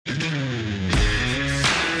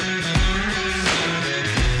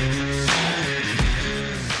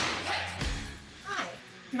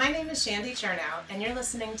is Shandy Chernow, and you're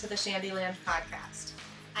listening to the Shandyland podcast.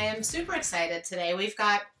 I am super excited today. We've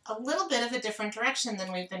got a little bit of a different direction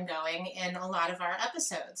than we've been going in a lot of our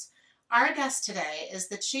episodes. Our guest today is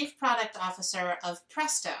the Chief Product Officer of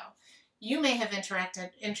Presto. You may have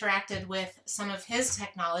interacted with some of his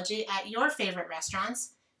technology at your favorite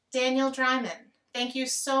restaurants. Daniel Dreiman, thank you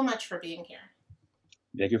so much for being here.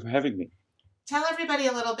 Thank you for having me. Tell everybody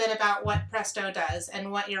a little bit about what Presto does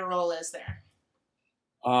and what your role is there.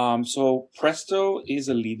 So Presto is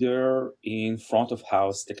a leader in front of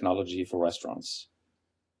house technology for restaurants.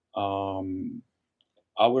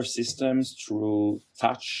 Our systems through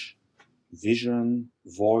touch, vision,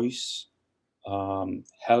 voice,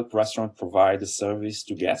 help restaurant provide a service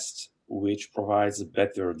to guests, which provides a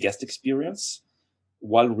better guest experience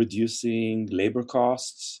while reducing labor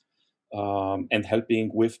costs and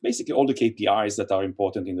helping with basically all the KPIs that are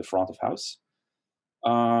important in the front of house.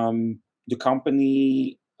 The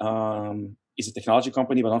company is a technology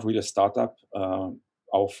company, but not really a startup.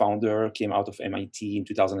 Our founder came out of MIT in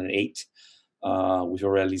 2008 with a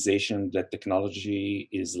realization that technology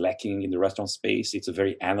is lacking in the restaurant space. It's a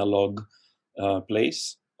very analog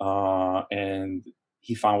place. And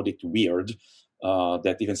he found it weird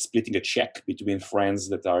that even splitting a check between friends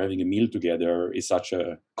that are having a meal together is such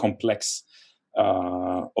a complex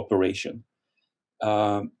operation.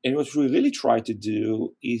 And what we really try to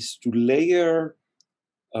do is to layer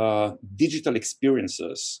digital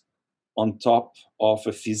experiences on top of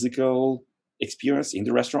a physical experience in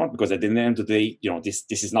the restaurant, because at the end of the day, this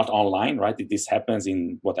is not online, right? This happens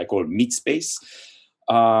in what I call meet space.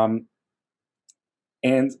 And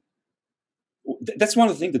that's one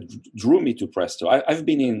of the things that drew me to Presto. I've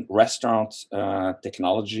been in restaurant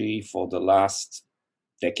technology for the last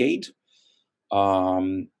decade.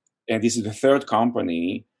 And this is the third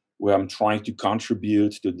company where I'm trying to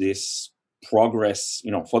contribute to this progress,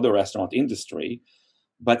 for the restaurant industry.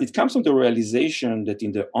 But it comes from the realization that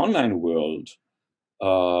in the online world,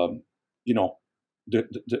 the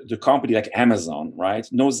company like Amazon, right,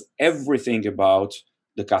 knows everything about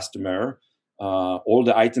the customer, all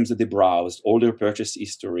the items that they browsed, all their purchase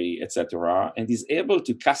history, etc., and is able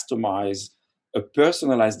to customize a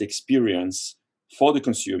personalized experience for the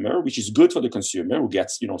consumer, which is good for the consumer who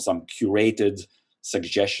gets, some curated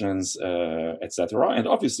suggestions, etc. And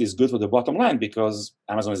obviously it's good for the bottom line because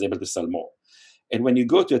Amazon is able to sell more. And when you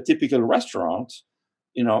go to a typical restaurant,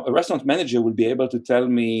 a restaurant manager will be able to tell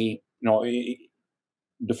me,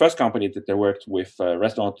 the first company that I worked with,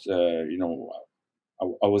 restaurant,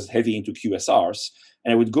 I was heavy into QSRs,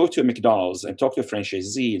 and I would go to a McDonald's and talk to a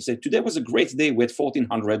franchisee and say, today was a great day. We had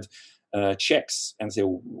 1,400 checks, and say,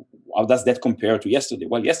 how does that compare to yesterday?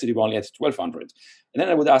 Well, yesterday we only had 1,200. And then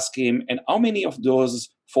I would ask him, and how many of those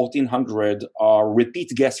 1,400 are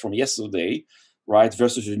repeat guests from yesterday, right,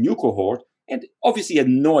 versus a new cohort? And obviously he had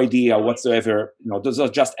no idea whatsoever, those are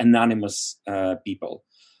just anonymous people.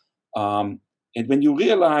 And when you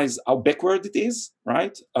realize how backward it is,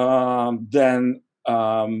 right, then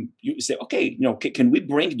you say, okay, can we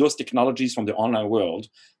bring those technologies from the online world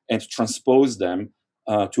and transpose them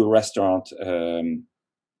to a restaurant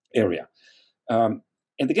area? And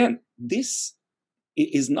again, this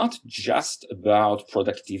is not just about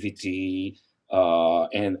productivity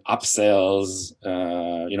and upsells,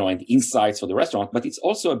 and insights for the restaurant, but it's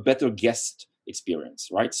also a better guest experience,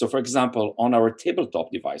 right? So, for example, on our tabletop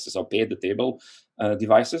devices, our pay-at-the-table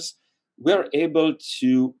devices, we're able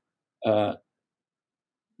to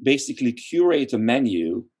basically curate a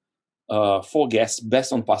menu for guests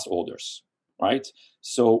based on past orders, right?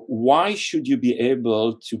 So why should you be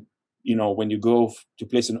able to, when you go to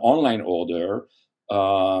place an online order,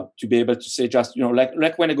 to be able to say just,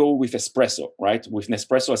 like when I go with espresso, right? With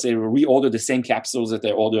Nespresso, I say reorder the same capsules that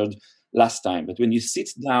I ordered last time. But when you sit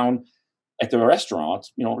down at a restaurant,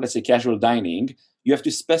 let's say casual dining, you have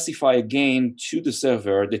to specify again to the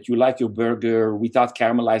server that you like your burger without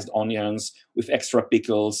caramelized onions, with extra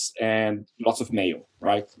pickles and lots of mayo,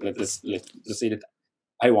 right? Let's say that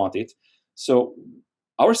I want it. So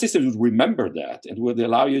our system would remember that and would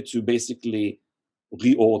allow you to basically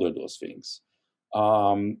reorder those things.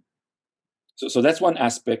 So that's one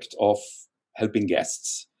aspect of helping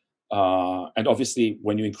guests. And obviously,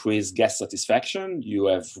 when you increase guest satisfaction, you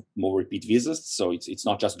have more repeat visits. So it's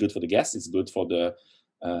not just good for the guests, it's good for the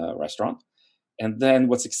restaurant. And then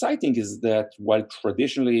what's exciting is that while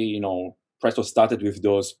traditionally, Presto started with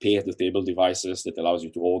those pay-at-the-table devices that allows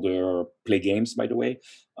you to order, play games, by the way,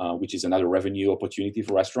 which is another revenue opportunity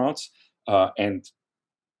for restaurants, and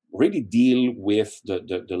really deal with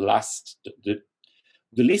the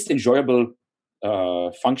least enjoyable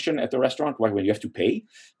function at the restaurant, right? When you have to pay,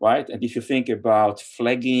 right? And if you think about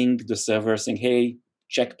flagging the server, saying, "Hey,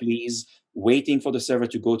 check please," waiting for the server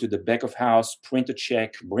to go to the back of house, print a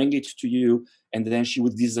check, bring it to you, and then she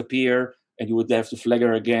would disappear, and you would have to flag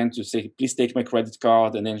her again to say, "Please take my credit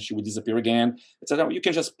card," and then she would disappear again, etc. You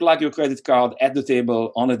can just plug your credit card at the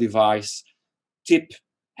table on a device, tip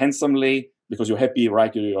handsomely because you're happy,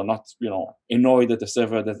 right? You're not, annoyed at the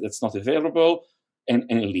server that's not available, and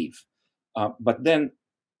leave. But then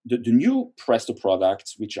the new Presto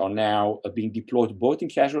products, which are now being deployed both in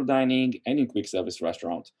casual dining and in quick service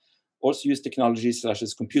restaurant, also use technologies such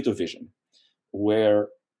as computer vision, where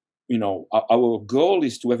our goal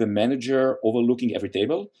is to have a manager overlooking every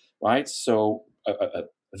table, right? So a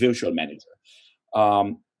virtual manager,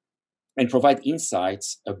 and provide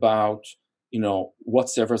insights about what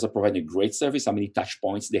servers are providing great service, how many touch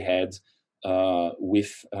points they had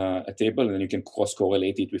with a table, and then you can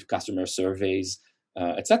cross-correlate it with customer surveys,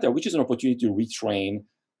 etc., which is an opportunity to retrain,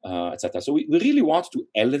 etc. So we really want to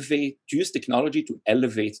use technology to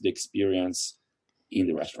elevate the experience in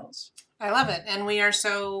the restaurants. I love it. And we are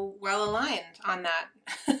so well aligned on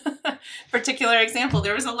that particular example.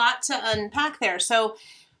 There was a lot to unpack there. So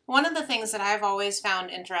one of the things that I've always found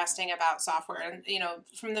interesting about software, and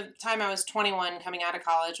from the time I was 21 coming out of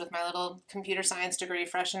college with my little computer science degree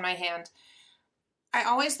fresh in my hand, I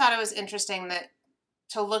always thought it was interesting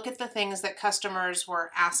to look at the things that customers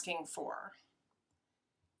were asking for.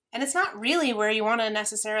 And it's not really where you want to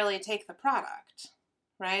necessarily take the product,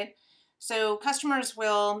 right? So customers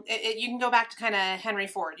will, you can go back to kind of Henry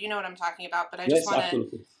Ford. You know what I'm talking about, but I just want to,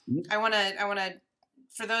 mm-hmm. I want to,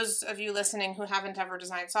 for those of you listening who haven't ever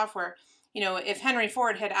designed software, if Henry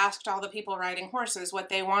Ford had asked all the people riding horses what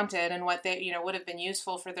they wanted and what they, would have been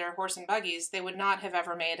useful for their horse and buggies, they would not have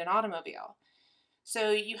ever made an automobile.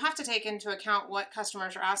 So you have to take into account what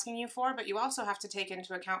customers are asking you for, but you also have to take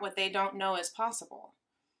into account what they don't know is possible,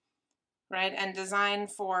 right? And design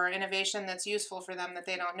for innovation that's useful for them that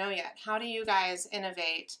they don't know yet. How do you guys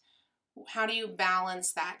innovate? How do you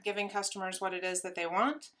balance that, giving customers what it is that they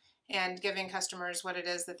want and giving customers what it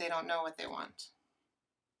is that they don't know what they want?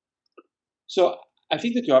 So I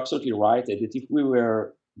think that you're absolutely right, that if we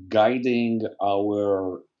were guiding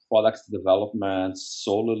our product development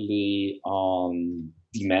solely on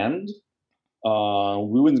demand,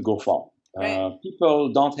 we wouldn't go far. Right.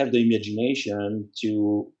 People don't have the imagination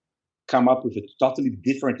to come up with a totally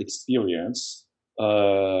different experience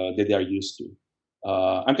that they are used to.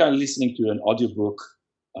 I'm kind of listening to an audiobook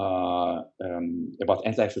about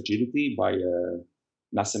anti-fragility by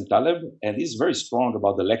Nassim Taleb, and he's very strong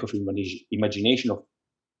about the lack of imagination of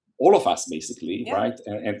all of us, basically, yeah. Right?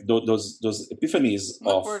 And those epiphanies.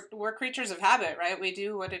 Look, we're creatures of habit, right? We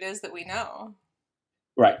do what it is that we know.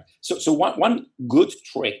 Right. So one good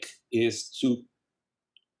trick is to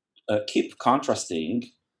keep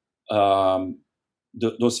contrasting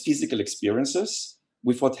those physical experiences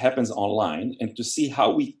with what happens online, and to see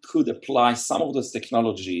how we could apply some of those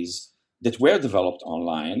technologies that were developed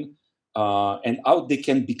online and how they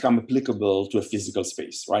can become applicable to a physical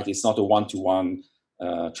space, right? It's not a one-to-one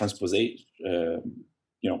transposition,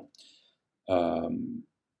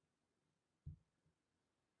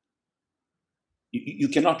 you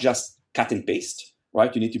cannot just cut and paste,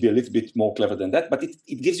 right? You need to be a little bit more clever than that, but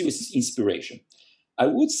it gives you inspiration. I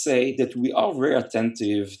would say that we are very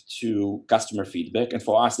attentive to customer feedback. And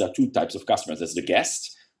for us, there are two types of customers. There's the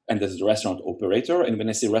guest and there's the restaurant operator. And when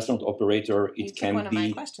I say restaurant operator, it can be... one of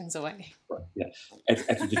my questions away. Right, yeah.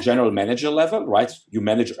 At the general manager level, right? You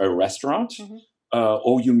manage a restaurant, mm-hmm.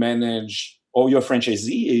 Or you manage... or you're a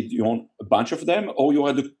franchisee, you own a bunch of them, or you're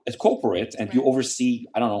at corporate and right. You oversee,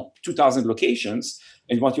 2,000 locations.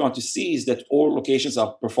 And what you want to see is that all locations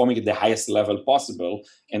are performing at the highest level possible,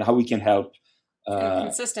 and how we can help.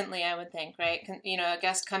 Consistently, I would think, right? A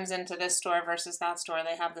guest comes into this store versus that store,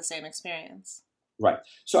 they have the same experience. Right.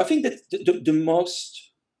 So I think that the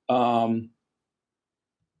most... and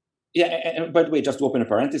by the way, just to open a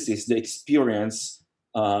parenthesis, the experience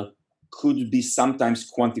could be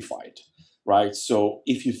sometimes quantified. Right. So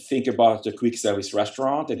if you think about a quick service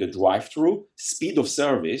restaurant and a drive-through, speed of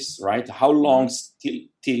service, right? How long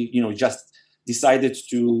till just decided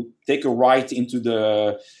to take a right into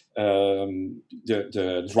the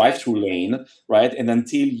drive-through lane, right? And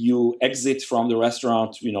until you exit from the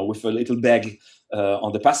restaurant, with a little bag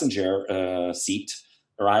on the passenger seat,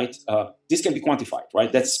 right? This can be quantified,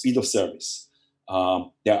 right? That's speed of service.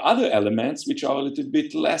 There are other elements which are a little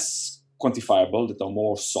bit less quantifiable, that are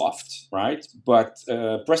more soft, right? But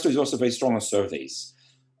Presto is also very strong on surveys.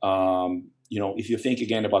 If you think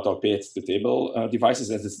again about our pay at the table devices,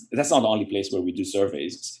 that's not the only place where we do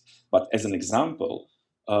surveys. But as an example,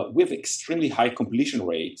 we have extremely high completion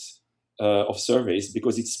rates of surveys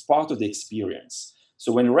because it's part of the experience.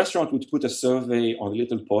 So when a restaurant would put a survey on a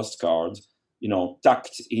little postcard,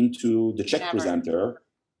 tucked into the check presenter,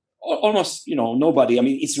 almost, nobody, I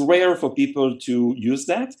mean, it's rare for people to use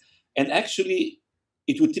that. And actually,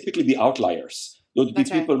 it would typically be outliers. There would be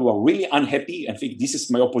people who are really unhappy and think this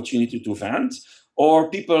is my opportunity to vent, or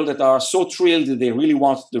people that are so thrilled that they really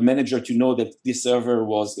want the manager to know that this server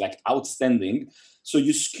was like outstanding. So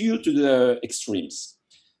you skew to the extremes.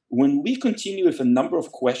 When we continue with a number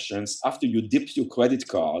of questions after you dipped your credit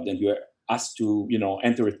card and you're asked to,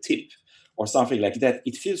 enter a tip or something like that,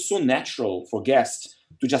 it feels so natural for guests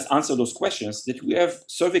to just answer those questions that we have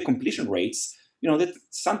survey completion rates, that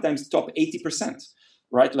sometimes top 80%,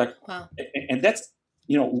 right? Like, wow. And that's,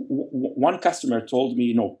 one customer told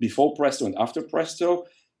me, before Presto and after Presto,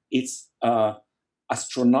 it's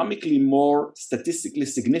astronomically more statistically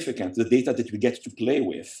significant, the data that we get to play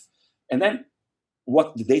with. And then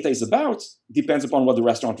what the data is about depends upon what the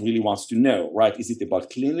restaurant really wants to know, right? Is it about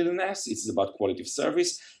cleanliness? Is it about quality of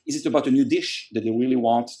service? Is it about a new dish that they really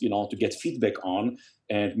want, to get feedback on,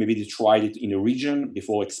 and maybe they tried it in a region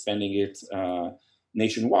before expanding it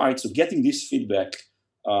nationwide? So getting this feedback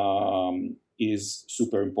is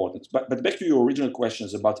super important. But back to your original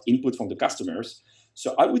questions about input from the customers.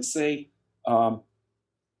 So I would say,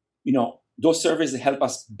 those surveys help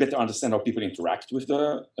us better understand how people interact with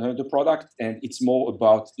the product, and it's more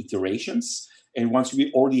about iterations. And once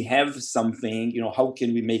we already have something, how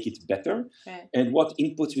can we make it better? Okay. And what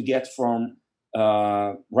inputs we get from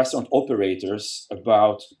restaurant operators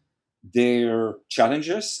about their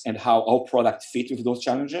challenges and how our product fit with those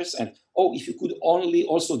challenges. And, if you could only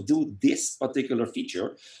also do this particular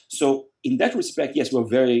feature. So in that respect, yes, we're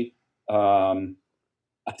very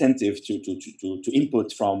attentive to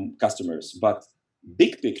input from customers. But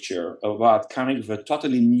big picture about coming with a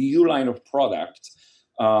totally new line of product,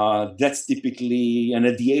 that's typically an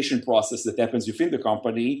ideation process that happens within the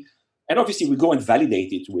company. And obviously we go and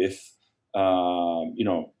validate it with,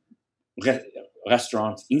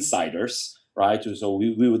 restaurant insiders, right? So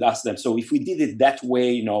we would ask them, so if we did it that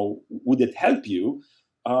way, would it help you?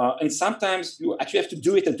 And sometimes you actually have to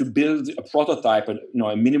do it and to build a prototype, and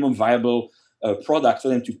a minimum viable product for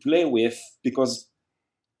them to play with, because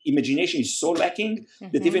imagination is so lacking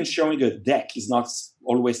that even showing a deck is not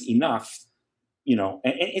always enough, and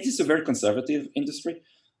it is a very conservative industry,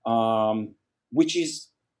 which is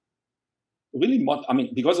really,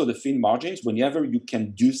 because of the thin margins, whenever you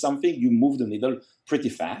can do something, you move the needle pretty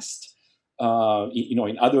fast.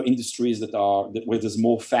 In other industries where there's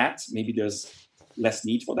more fat, maybe there's less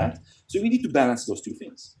need for that. So we need to balance those two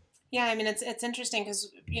things. Yeah, it's interesting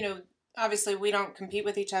because, obviously we don't compete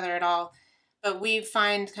with each other at all, but we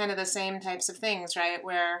find kind of the same types of things, right?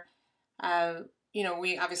 Where,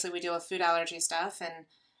 we deal with food allergy stuff, and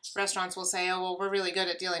restaurants will say, oh, well, we're really good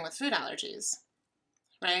at dealing with food allergies,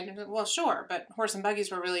 right? Well, sure, but horse and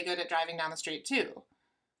buggies were really good at driving down the street too.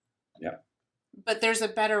 Yeah. But there's a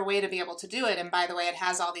better way to be able to do it. And by the way, it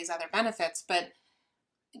has all these other benefits, but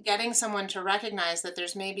getting someone to recognize that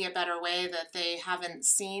there's maybe a better way that they haven't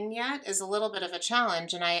seen yet is a little bit of a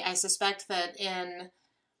challenge. And I suspect that in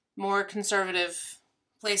more conservative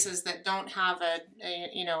places that don't have a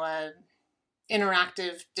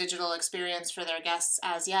interactive digital experience for their guests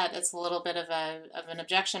as yet, it's a little bit of an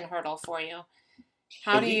objection hurdle for you.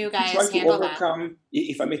 How do you guys handle that?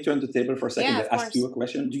 If I may turn the table for a second and ask you a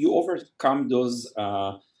question, do you overcome those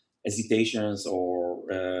hesitations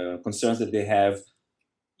or concerns that they have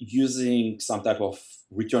using some type of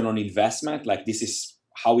return on investment, like this is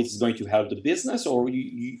how it's going to help the business, or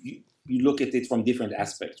you look at it from different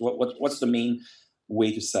aspects? What's the main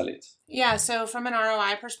way to sell it? Yeah, so from an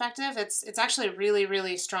ROI perspective, it's actually really,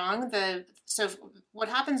 really strong. So what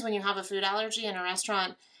happens when you have a food allergy in a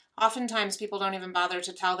restaurant, oftentimes people don't even bother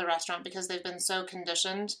to tell the restaurant because they've been so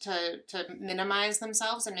conditioned to minimize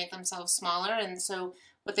themselves and make themselves smaller. And so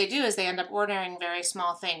what they do is they end up ordering very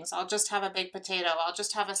small things. I'll just have a baked potato. I'll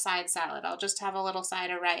just have a side salad. I'll just have a little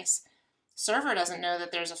side of rice. Server doesn't know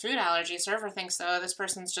that there's a food allergy. Server thinks, oh, this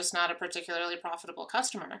person's just not a particularly profitable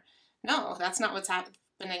customer. No, that's not what's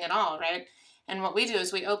happening at all, right? And what we do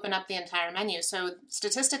is we open up the entire menu. So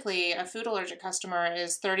statistically, a food allergic customer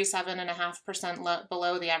is 37.5%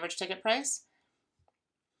 below the average ticket price.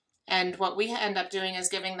 And what we end up doing is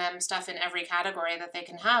giving them stuff in every category that they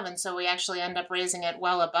can have. And so we actually end up raising it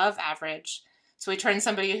well above average. So we turn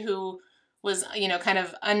somebody who was, kind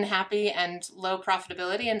of unhappy and low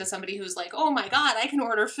profitability into somebody who's like, oh my God, I can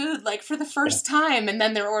order food like for the first time. And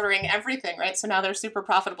then they're ordering everything, right? So now they're super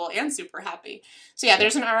profitable and super happy. So yeah,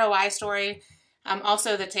 there's an ROI story.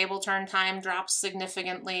 Also, the table turn time drops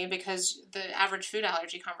significantly because the average food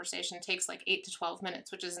allergy conversation takes like 8 to 12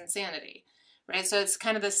 minutes, which is insanity, right? So it's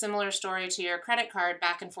kind of the similar story to your credit card,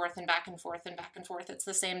 back and forth and back and forth and back and forth. It's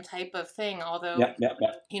the same type of thing, although,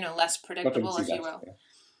 less predictable, if you will.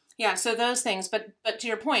 Yeah, so those things. But to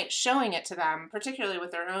your point, showing it to them, particularly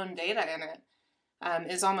with their own data in it,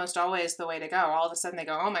 is almost always the way to go. All of a sudden they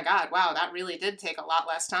go, oh my God, wow, that really did take a lot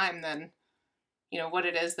less time than what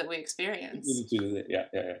it is that we experience. Yeah.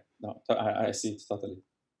 No, I see it totally.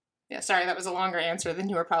 Yeah, sorry, that was a longer answer than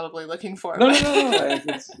you were probably looking for. No.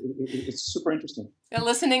 It's super interesting. And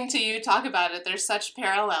listening to you talk about it, there's such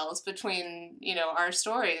parallels between, our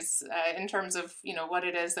stories in terms of, what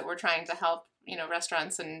it is that we're trying to help,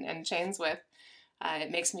 restaurants and chains with.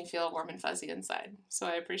 It makes me feel warm and fuzzy inside. So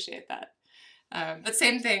I appreciate that. But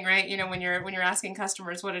same thing, right? When you're asking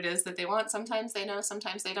customers what it is that they want, sometimes they know,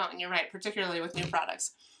 sometimes they don't. And you're right, particularly with new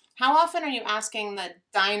products. How often are you asking the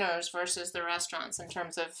diners versus the restaurants in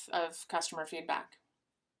terms of customer feedback?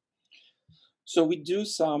 So we do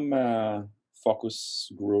some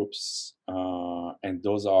focus groups, and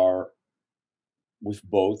those are with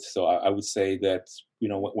both. So I would say that,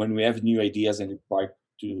 when we have new ideas and we try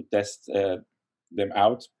to test them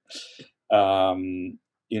out,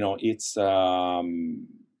 it's I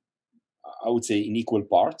would say in equal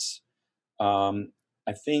parts.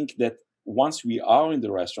 I think that once we are in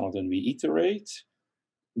the restaurant and we iterate,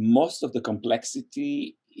 most of the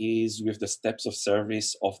complexity is with the steps of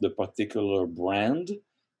service of the particular brand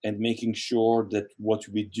and making sure that what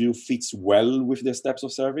we do fits well with the steps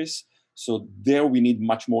of service. So there we need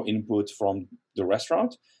much more input from the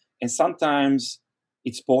restaurant. And sometimes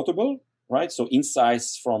it's portable, right? So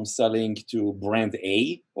insights from selling to brand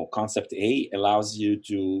A or concept A allows you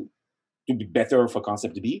to be better for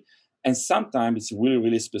concept B. And sometimes it's really,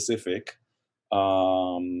 really specific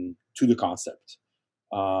to the concept.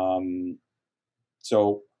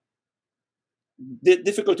 So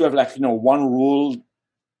difficult to have one rule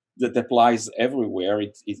that applies everywhere.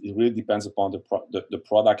 It really depends upon the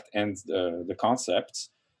product and the concepts,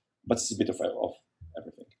 but it's a bit of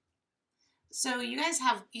everything. So you guys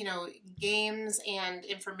have, games and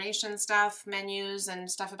information stuff, menus and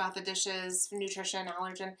stuff about the dishes, nutrition,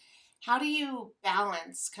 allergen. How do you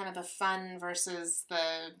balance kind of the fun versus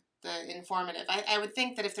the informative? I would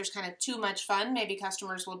think that if there's kind of too much fun, maybe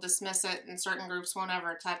customers will dismiss it and certain groups won't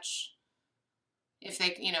ever touch if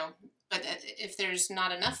they, but if there's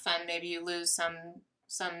not enough fun, maybe you lose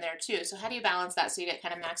some there too. So how do you balance that so you get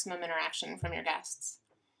kind of maximum interaction from your guests?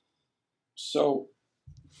 So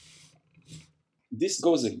this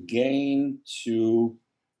goes again to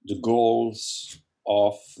the goals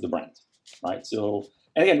of the brand, right? So,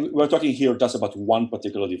 and again, we're talking here just about one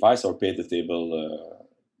particular device, or pay-at-the-table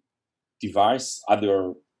device.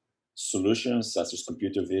 Other solutions such as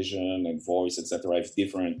computer vision and voice, etc., have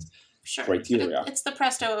different criteria. It's the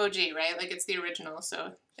Presto OG, right? Like it's the original.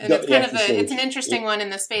 So, and it's kind of it's an interesting one in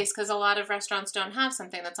the space because a lot of restaurants don't have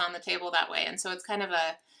something that's on the table that way, and so it's kind of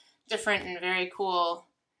a different and very cool.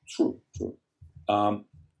 True. I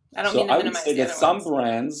don't mean to minimize the other ones. I would say that some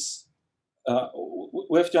brands,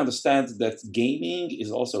 we have to understand that gaming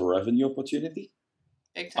is also a revenue opportunity.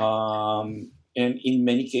 Big time. And in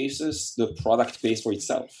many cases, the product pays for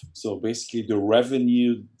itself. So basically, the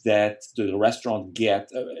revenue that the restaurant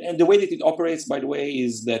gets, and the way that it operates, by the way,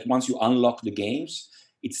 is that once you unlock the games,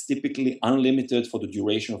 it's typically unlimited for the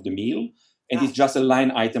duration of the meal, and it's just a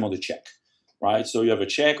line item on the check, right? So you have a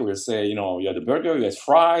check where you say, you have the burger, you have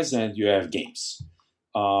fries, and you have games.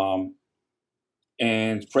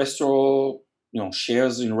 And Presto,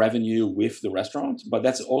 shares in revenue with the restaurant, but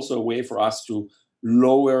that's also a way for us to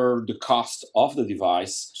lower the cost of the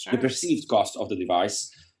device, sure. The perceived cost of the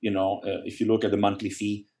device, if you look at the monthly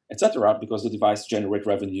fee, etc., because the device generates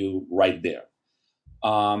revenue right there.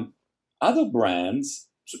 Other brands,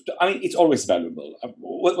 it's always valuable.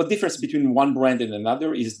 What difference between one brand and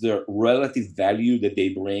another is the relative value that they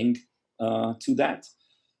bring to that.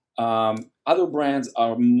 Other brands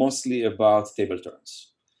are mostly about table turns.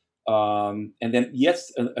 And then,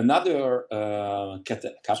 yes, another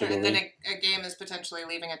category. Sure, and then a game is potentially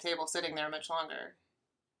leaving a table sitting there much longer.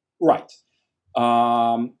 Right.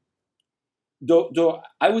 Though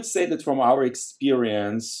I would say that from our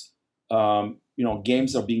experience,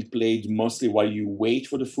 games are being played mostly while you wait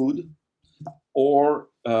for the food, or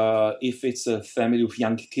if it's a family with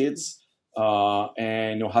young kids,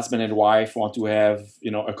 and husband and wife want to have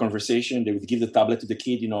a conversation, they would give the tablet to the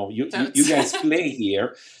kid. You guys play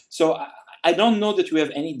here. So I don't know that we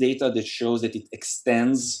have any data that shows that it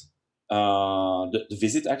extends the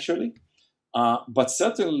visit actually, but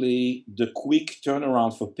certainly the quick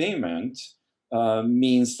turnaround for payment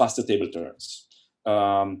means faster table turns.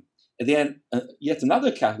 And then yet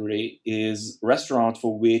another category is restaurant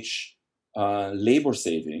for which labor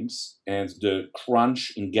savings and the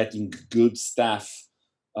crunch in getting good staff,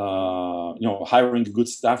 hiring good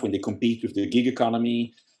staff when they compete with the gig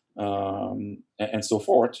economy, and so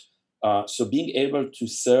forth. So being able to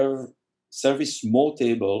service small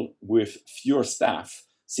table with fewer staff,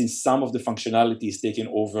 since some of the functionality is taken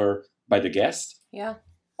over by the guest. Yeah.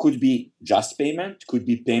 Could be just payment, could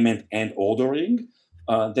be payment and ordering.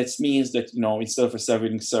 That means that, instead of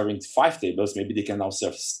serving 5 tables, maybe they can now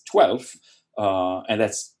serve 12. And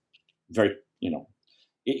that's very,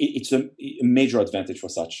 it's a major advantage for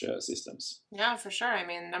such systems. Yeah, for sure. I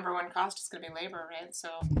mean, number one cost is going to be labor, right?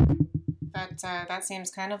 So that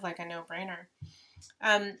seems kind of like a no-brainer.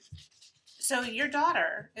 So your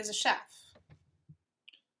daughter is a chef.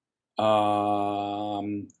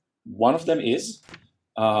 One of them is.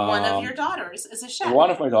 One of your daughters is a chef. One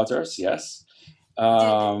of my daughters, yes.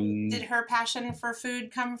 Did her passion for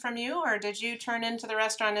food come from you, or did you turn into the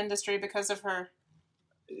restaurant industry because of her?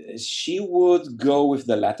 She would go with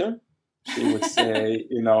the latter. She would say,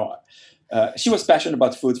 she was passionate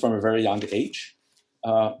about food from a very young age.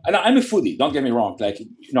 And I'm a foodie, don't get me wrong.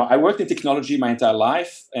 I worked in technology my entire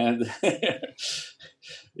life, and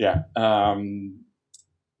yeah.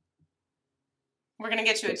 We're going to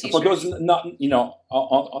get you a t-shirt. For those not,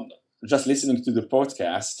 just listening to the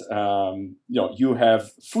podcast, you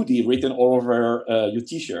have foodie written all over your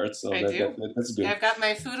t-shirt. So I do. That's good. I've got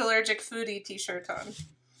my food allergic foodie t-shirt on.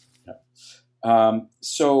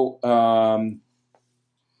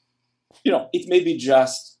 Yeah. It may be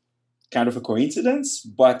just kind of a coincidence,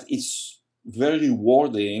 but it's very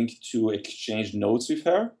rewarding to exchange notes with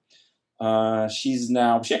her. She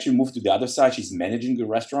actually moved to the other side. She's managing a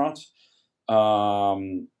restaurant.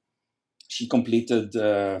 She completed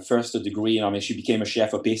first a degree. She became a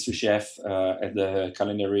pastry chef at the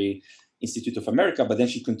Culinary Institute of America, but then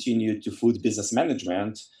she continued to food business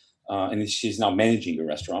management, and she's now managing a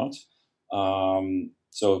restaurant.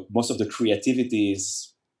 So most of the creativity is,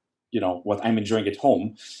 what I'm enjoying at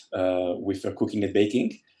home with cooking and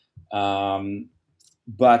baking.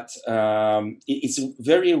 But it's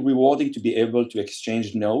very rewarding to be able to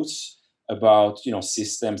exchange notes about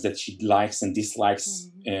systems that she likes and dislikes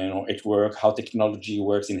at work, how technology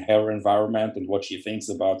works in her environment, and what she thinks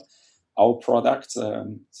about our product.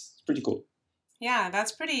 It's pretty cool. Yeah,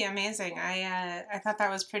 that's pretty amazing. I thought that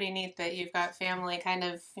was pretty neat that you've got family kind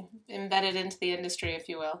of embedded into the industry, if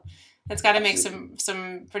you will. It's got to make some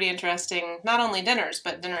pretty interesting, not only dinners,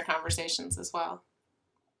 but dinner conversations as well.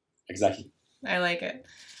 Exactly. I like it.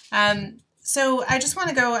 So I just want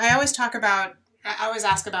to go, I always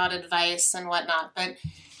ask about advice and whatnot, but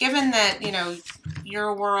given that,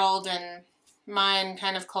 your world and mine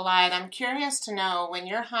kind of collide, I'm curious to know when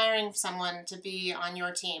you're hiring someone to be on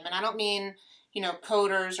your team, and I don't mean,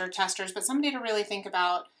 coders or testers, but somebody to really think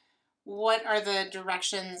about what are the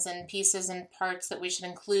directions and pieces and parts that we should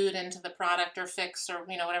include into the product or fix or,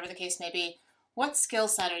 whatever the case may be. What skill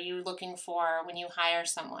set are you looking for when you hire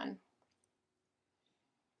someone?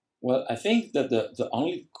 Well, I think that the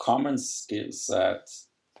only common skill set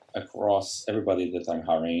across everybody that I'm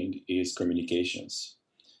hiring is communications.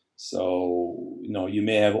 So, you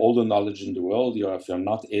may have all the knowledge in the world, if you're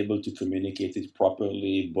not able to communicate it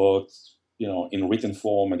properly, both, in written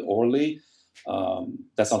form and orally,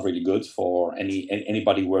 that's not really good for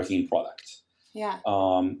anybody working in product. Yeah.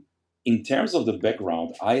 In terms of the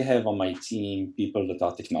background, I have on my team people that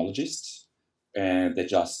are technologists and they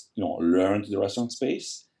just, learned the restaurant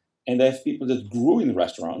space. And I have people that grew in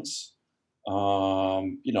restaurants.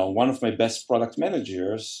 One of my best product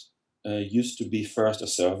managers used to be first a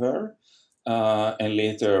server and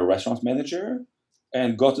later a restaurant manager,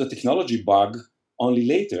 and got the technology bug only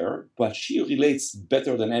later, but she relates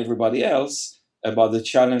better than everybody else about the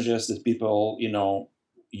challenges that people,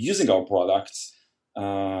 using our products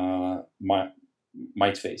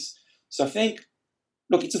might face. So I think,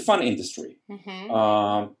 look, it's a fun industry.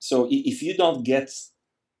 Mm-hmm. So if you don't get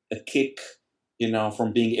a kick,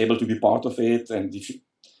 from being able to be part of it, and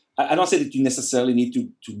I don't say that you necessarily need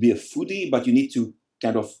to be a foodie, but you need to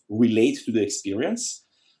kind of relate to the experience.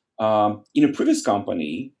 In a previous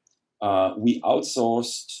company, we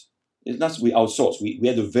outsourced. We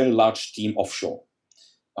had a very large team offshore,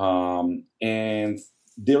 and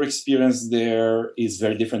their experience there is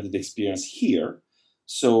very different than the experience here.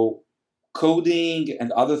 So coding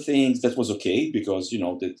and other things, that was okay because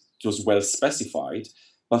that it was well specified.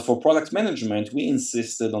 But for product management, we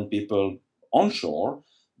insisted on people onshore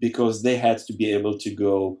because they had to be able to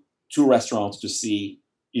go to restaurants to see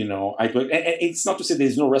it's not to say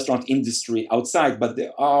there's no restaurant industry outside, but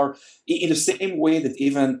there are, in the same way that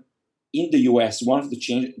even in the US, one of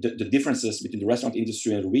the differences between the restaurant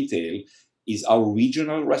industry and retail is how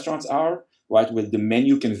regional restaurants are, right? Where the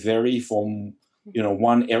menu can vary from,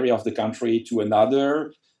 one area of the country to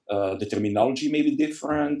another. The terminology may be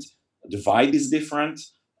different. The vibe is different.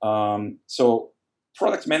 So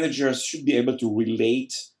product managers should be able to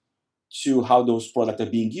relate to how those products are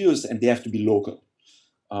being used, and they have to be local.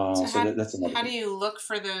 That's another how thing. do you look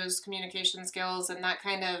for those communication skills and that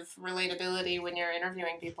kind of relatability when you're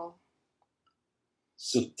interviewing people?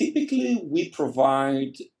 So typically we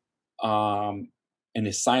provide an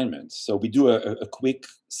assignment. So we do a quick,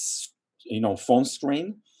 phone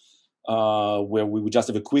screen where we would just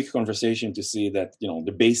have a quick conversation to see that,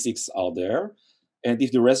 the basics are there. And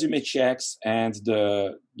if the resume checks and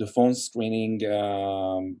the phone screening,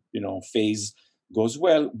 phase goes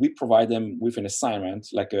well, we provide them with an assignment,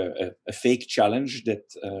 like a fake challenge that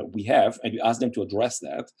we have, and we ask them to address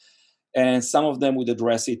that. And some of them would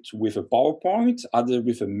address it with a PowerPoint, other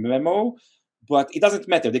with a memo, but it doesn't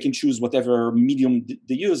matter. They can choose whatever medium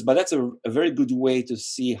they use, but that's a very good way to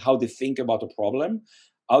see how they think about a problem,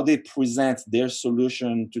 how they present their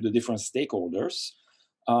solution to the different stakeholders,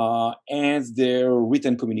 and their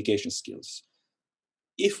written communication skills.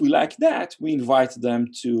 If we like that, we invite them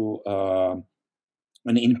to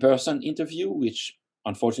an in-person interview, which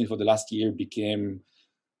unfortunately for the last year became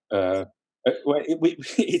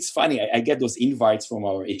it's funny. I get those invites from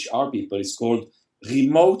our HR people. It's called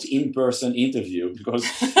remote in-person interview because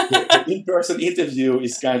the in-person interview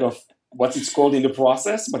is kind of what it's called in the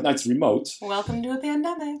process, but now it's remote. Welcome to a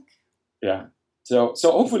pandemic. Yeah. So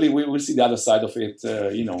hopefully we will see the other side of it,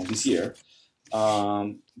 this year.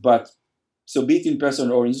 But so be it in person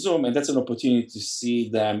or in Zoom, and that's an opportunity to see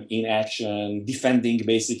them in action, defending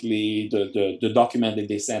basically the document that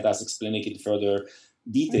they sent us, explaining it further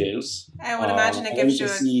details. I would imagine it gives you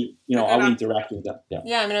see, how we interact with them.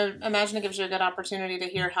 Yeah, I'm going to imagine it gives you a good opportunity to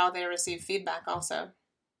hear how they receive feedback also.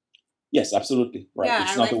 Yes, absolutely. Right. Yeah,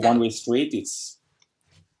 it's not a one-way street. It's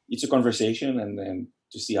a conversation, and then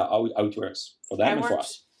to see how it works for them and for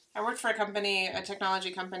us. I worked for a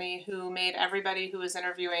technology company, who made everybody who was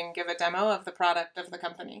interviewing give a demo of the product of the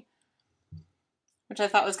company, which I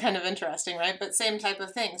thought was kind of interesting, right? But same type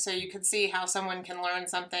of thing. So you could see how someone can learn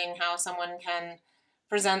something, how someone can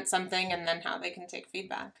present something, and then how they can take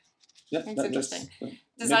feedback. Yeah, it's interesting.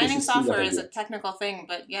 Designing software is a technical thing,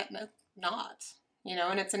 but yet not,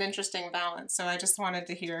 and it's an interesting balance. So I just wanted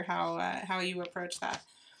to hear how you approach that.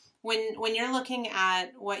 When you're looking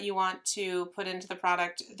at what you want to put into the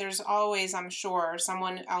product, there's always, I'm sure,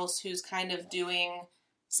 someone else who's kind of doing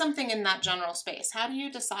something in that general space. How do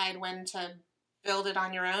you decide when to build it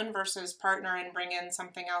on your own versus partner and bring in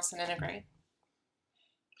something else and integrate?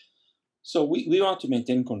 So we want to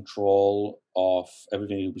maintain control of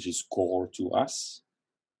everything which is core to us.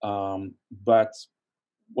 But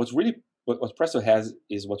what Presto has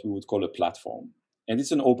is what we would call a platform. And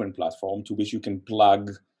it's an open platform to which you can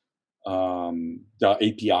plug the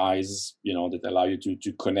APIs, that allow you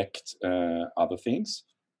to connect other things.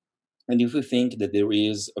 And if we think that there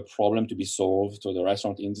is a problem to be solved for the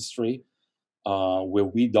restaurant industry, where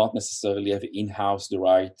we don't necessarily have in-house the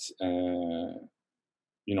right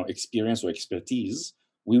experience or expertise,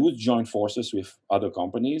 we would join forces with other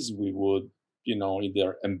companies. We would,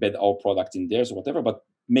 either embed our product in theirs or whatever, but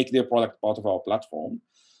make their product part of our platform.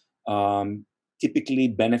 Typically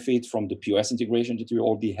benefit from the POS integration that we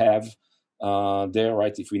already have there,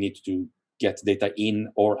 right? If we need to get data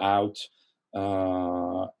in or out,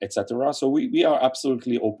 etc. So we are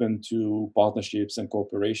absolutely open to partnerships and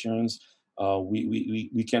cooperations.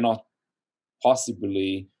 We cannot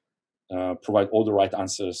possibly provide all the right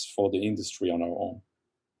answers for the industry on our own.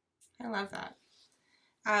 I love that.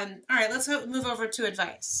 All right, let's move over to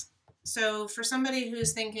advice. So for somebody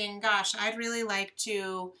who's thinking, gosh, I'd really like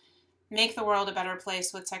to make the world a better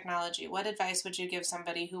place with technology, what advice would you give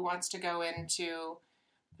somebody who wants to go into,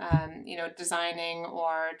 designing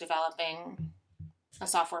or developing a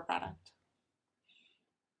software product?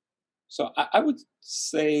 So I would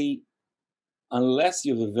say, unless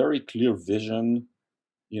you have a very clear vision,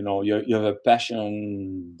 you have a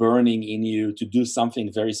passion burning in you to do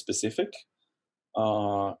something very specific,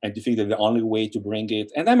 and you think that the only way to bring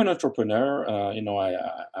it, and I'm an entrepreneur,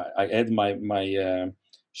 I had my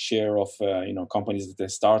share of companies that I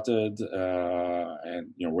started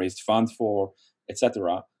and raised funds for,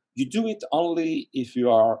 etc. You do it only if you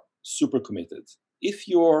are super committed. If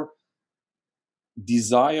your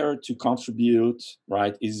desire to contribute,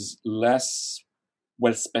 right, is less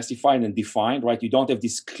well specified and defined, right? You don't have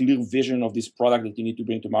this clear vision of this product that you need to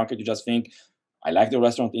bring to market. You just think, I like the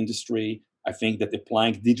restaurant industry. I think that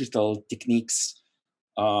applying digital techniques,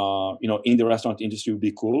 in the restaurant industry would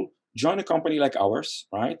be cool. Join a company like ours,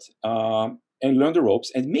 right? And learn the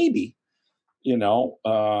ropes. And maybe,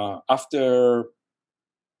 after,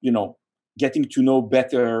 getting to know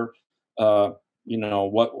better,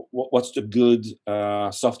 what's the good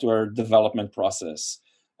software development process?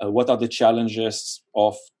 What are the challenges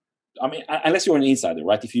of? I mean, unless you're an insider,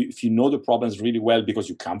 right? If you know the problems really well because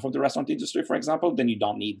you come from the restaurant industry, for example, then you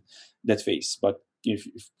don't need that phase. But if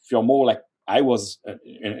you're more like I was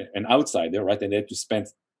an outsider, right, and I had to spend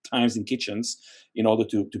times in kitchens in order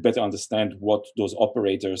to better understand what those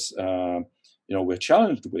operators, were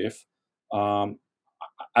challenged with.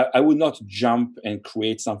 I would not jump and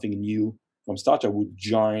create something new from start. I would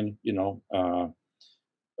join,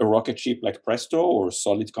 a rocket ship like Presto or a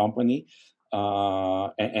solid company,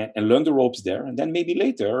 and learn the ropes there, and then maybe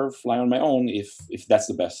later fly on my own if that's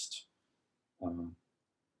the best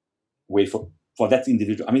way for that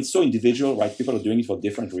individual. I mean, it's so individual, right? People are doing it for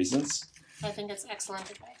different reasons. I think it's excellent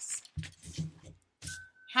advice.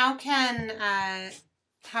 How can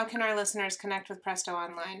our listeners connect with Presto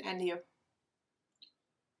online and you?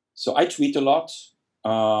 So I tweet a lot.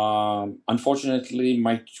 Unfortunately,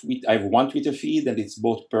 I have one Twitter feed, and it's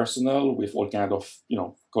both personal with all kind of,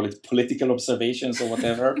 call it political observations or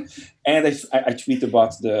whatever. And I tweet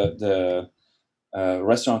about the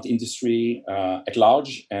restaurant industry at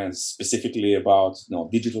large, and specifically about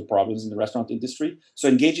digital problems in the restaurant industry. So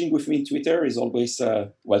engaging with me in Twitter is always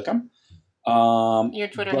welcome. Your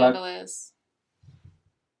Twitter handle is?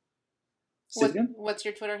 What's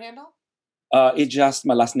your Twitter handle? It's just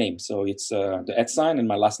my last name. So it's the @ sign and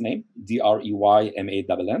my last name,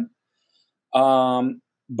 DREYMANN.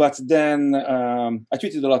 But then I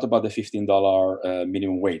tweeted a lot about the $15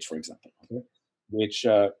 minimum wage, for example, okay? Which,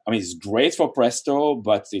 is great for Presto,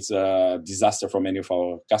 but it's a disaster for many of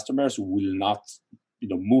our customers who will not,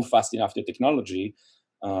 move fast enough to technology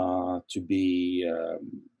to be,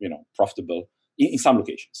 profitable in some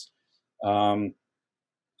locations.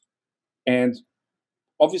 And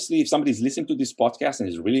obviously, if somebody's listening to this podcast and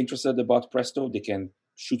is really interested about Presto, they can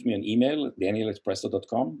shoot me an email at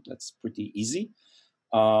daniel@presto.com. That's pretty easy.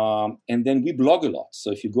 And then we blog a lot.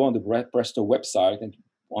 So if you go on the Presto website and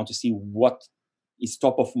want to see what is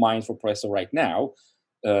top of mind for Presto right now,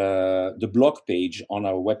 the blog page on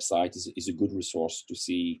our website is a good resource to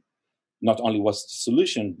see not only what's the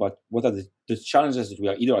solution, but what are the challenges that we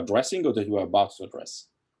are either addressing or that we are about to address.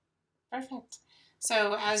 Perfect.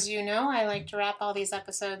 So as you know, I like to wrap all these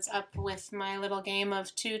episodes up with my little game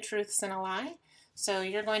of 2 truths and a lie. So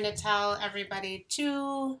you're going to tell everybody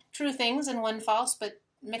 2 true things and 1 false, but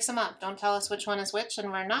mix them up. Don't tell us which one is which,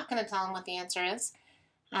 and we're not going to tell them what the answer is.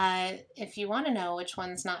 If you want to know which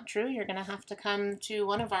one's not true, you're going to have to come to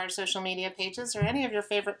one of our social media pages or any of your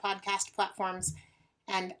favorite podcast platforms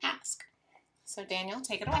and ask. So Daniel,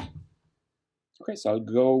 take it away. Okay, so I'll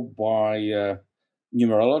go by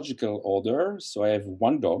numerological order. So I have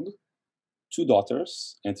 1 dog, 2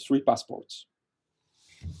 daughters, and 3 passports.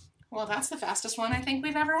 Well, that's the fastest one I think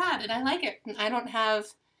we've ever had, and I like it. I don't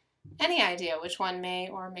have any idea which one may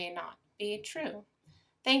or may not be true.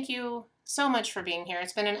 Thank you so much for being here.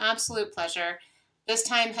 It's been an absolute pleasure. This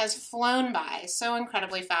time has flown by so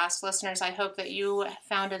incredibly fast. Listeners, I hope that you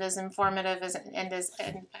found it as informative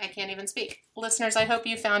and I can't even speak. Listeners, I hope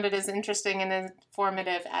you found it as interesting and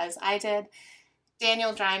informative as I did.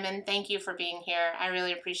 Daniel Dreiman, thank you for being here. I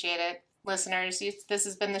really appreciate it. Listeners, this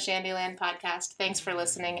has been the Shandyland Podcast. Thanks for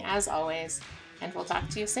listening, as always, and we'll talk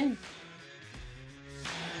to you soon.